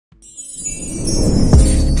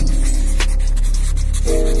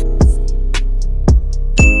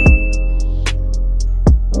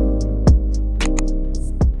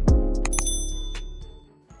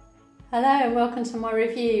welcome to my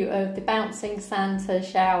review of the Bouncing Santa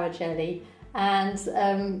shower jelly. And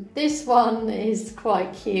this one is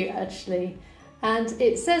quite cute actually. And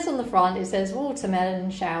it says on the front, it says watermelon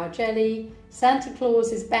shower jelly. Santa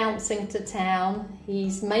Claus is bouncing to town.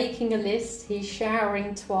 He's making a list, he's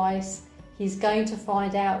showering twice. He's going to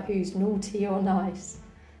find out who's naughty or nice.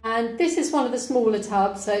 And this is one of the smaller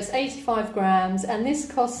tubs, so it's 85 grams and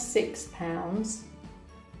this costs £6.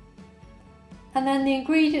 And then the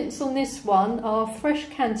ingredients on this one are fresh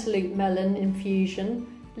cantaloupe melon infusion,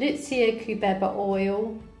 Litsia cubeba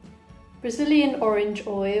oil, Brazilian orange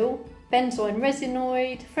oil, benzoin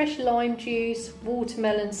resinoid, fresh lime juice,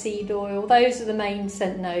 watermelon seed oil. Those are the main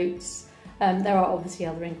scent notes. There are obviously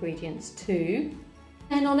other ingredients too.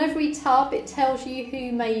 And on every tub it tells you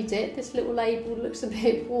who made it. This little label looks a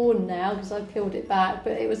bit worn now because I peeled it back,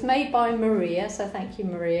 but it was made by Maria, so thank you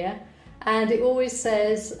Maria. And it always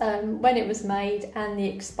says when it was made and the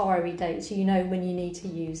expiry date, so you know when you need to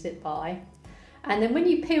use it by. And then when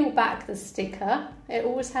you peel back the sticker, it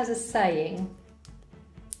always has a saying.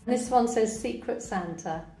 This one says Secret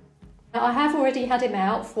Santa. Now, I have already had him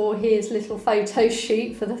out for his little photo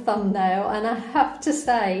shoot for the thumbnail, and I have to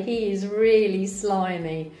say he is really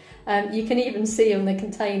slimy. You can even see on the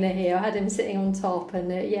container here, I had him sitting on top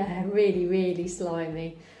and yeah, really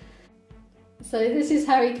slimy. So this is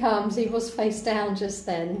how he comes. He was face down just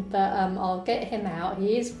then, but I'll get him out.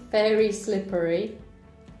 He is very slippery.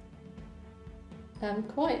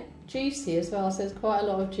 Quite juicy as well, so there's quite a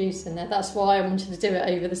lot of juice in there. That's why I wanted to do it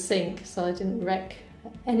over the sink, so I didn't wreck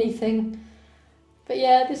anything. But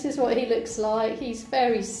yeah, this is what he looks like. He's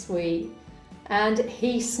very sweet and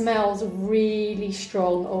he smells really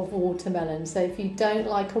strong of watermelon, so if you don't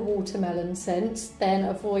like a watermelon scent then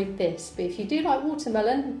avoid this, but if you do like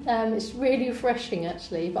watermelon, it's really refreshing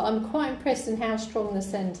actually. But I'm quite impressed in how strong the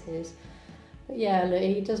scent is. But yeah, look,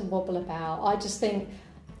 he doesn't wobble about. I just think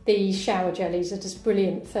these shower jellies are just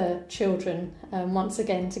brilliant for children, once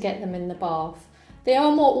again, to get them in the bath. They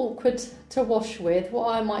are more awkward to wash with.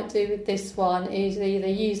 What I might do with this one is either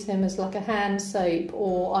use him as like a hand soap,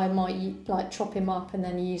 or I might like chop him up and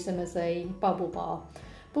then use them as a bubble bath.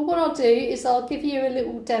 But what I'll do is I'll give you a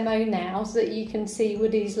little demo now so that you can see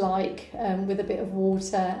what he's like with a bit of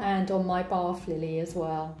water and on my bath lily as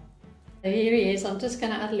well. So here he is. I'm just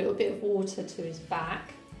going to add a little bit of water to his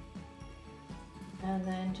back. And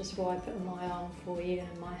then just wipe it on my arm for you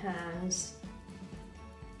and my hands.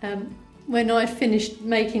 When I finished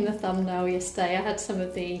making the thumbnail yesterday, I had some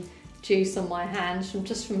of the juice on my hands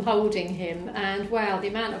just from holding him, and wow, the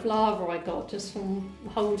amount of lava I got just from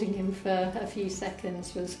holding him for a few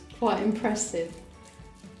seconds was quite impressive.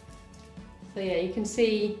 So yeah, you can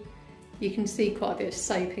see quite a bit of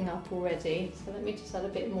soaping up already. So let me just add a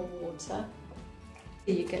bit more water.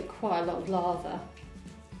 You get quite a lot of lava.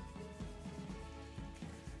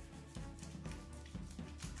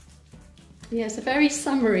 Yeah, it's a very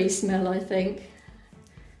summery smell, I think.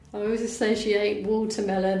 I always associate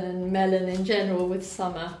watermelon and melon in general with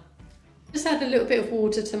summer. Just add a little bit of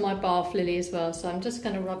water to my bath lily as well, so I'm just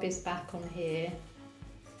going to rub his back on here.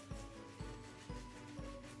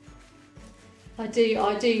 I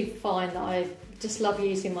do find that I just love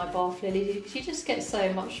using my bath lily because you just get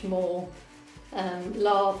so much more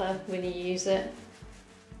lather when you use it.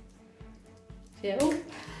 Yeah,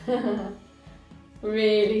 oh.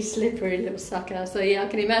 Really slippery little sucker. So yeah, I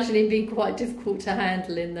can imagine him being quite difficult to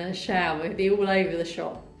handle in the shower. He'd be all over the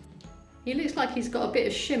shop. He looks like he's got a bit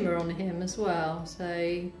of shimmer on him as well, so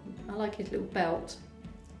I like his little belt.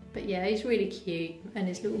 But yeah, he's really cute, and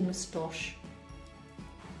his little moustache.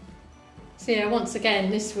 So yeah, once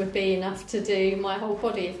again, this would be enough to do my whole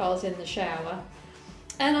body if I was in the shower.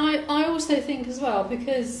 And I also think as well,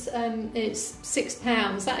 because it's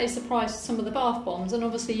 £6, that is the price of some of the bath bombs, and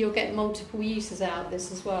obviously you'll get multiple uses out of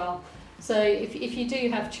this as well. So if you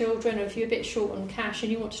do have children, or if you're a bit short on cash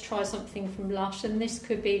and you want to try something from Lush, then this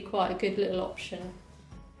could be quite a good little option.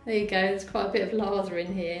 There you go, there's quite a bit of lather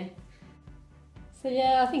in here. So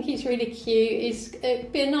yeah, I think he's really cute.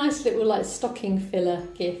 It'd be a nice little like stocking filler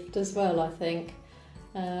gift as well, I think.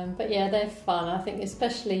 But yeah, they're fun, I think,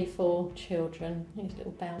 especially for children. His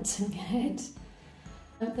little bouncing head.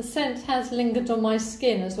 The scent has lingered on my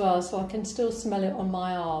skin as well, so I can still smell it on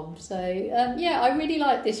my arm. So yeah, I really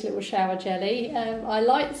like this little shower jelly. I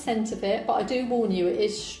like the scent of it, but I do warn you, it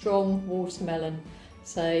is strong watermelon.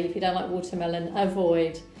 So if you don't like watermelon,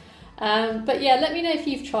 avoid. But yeah, let me know if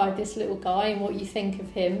you've tried this little guy and what you think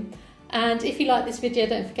of him. And if you like this video,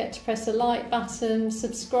 don't forget to press the like button,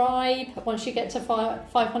 subscribe. Once you get to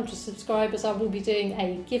 500 subscribers, I will be doing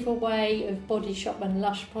a giveaway of Body Shop and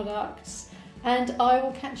Lush products. And I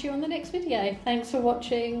will catch you on the next video. Thanks for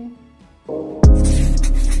watching. bye.